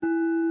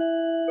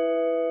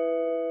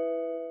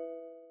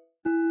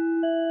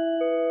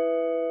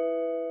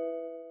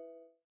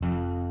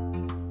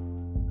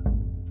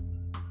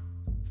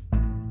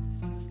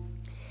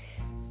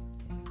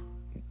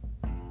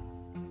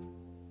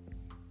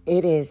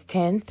It is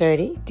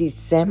 10:30,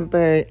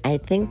 December, I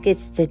think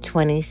it's the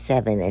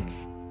 27th,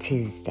 it's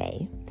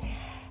Tuesday.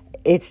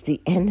 It's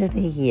the end of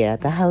the year.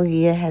 The whole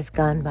year has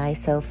gone by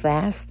so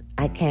fast.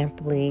 I can't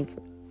believe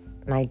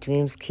my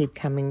dreams keep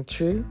coming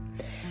true.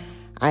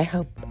 I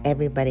hope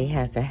everybody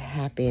has a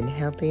happy and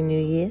healthy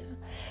new year.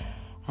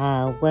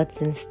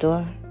 What's in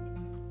store?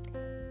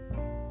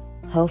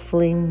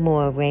 Hopefully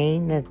more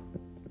rain that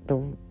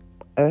the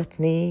earth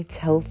needs.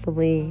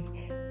 Hopefully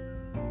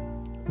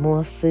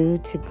more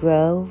food to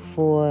grow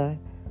for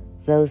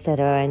those that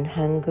are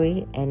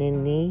hungry and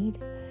in need.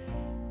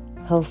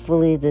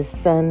 Hopefully the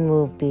sun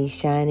will be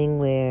shining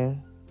where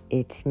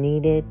it's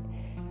needed,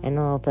 and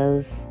all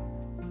those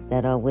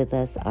that are with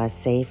us are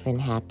safe and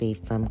happy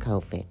from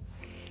COVID.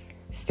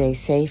 Stay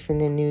safe in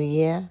the new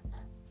year.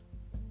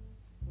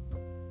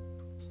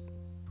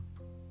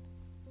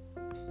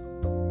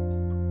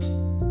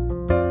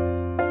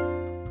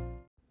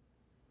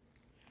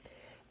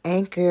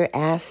 Anchor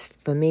asked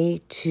for me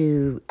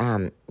to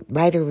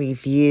write a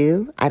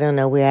review. I don't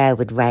know where I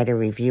would write a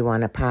review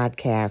on a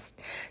podcast,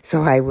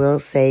 so I will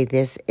say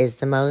this is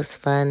the most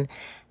fun,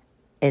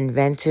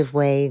 inventive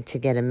way to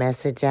get a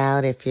message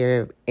out. If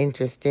you're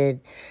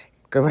interested,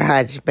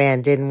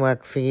 GarageBand didn't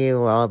work for you,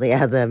 or all the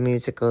other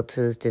musical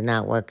tools did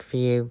not work for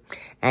you.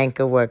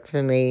 Anchor worked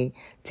for me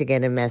to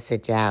get a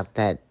message out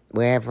that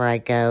wherever I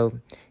go,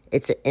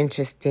 it's an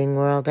interesting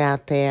world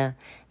out there,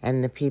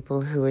 and the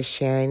people who are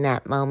sharing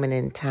that moment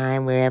in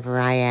time wherever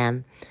I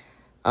am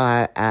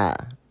are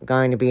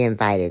going to be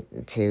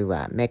invited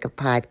to make a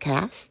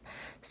podcast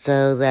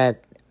so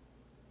that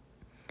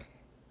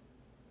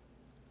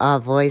our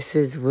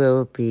voices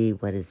will be,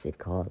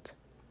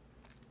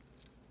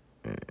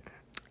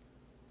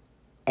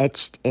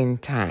 etched in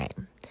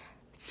time.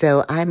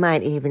 So I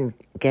might even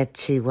get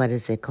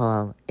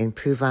to,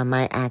 improve on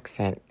my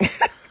accent.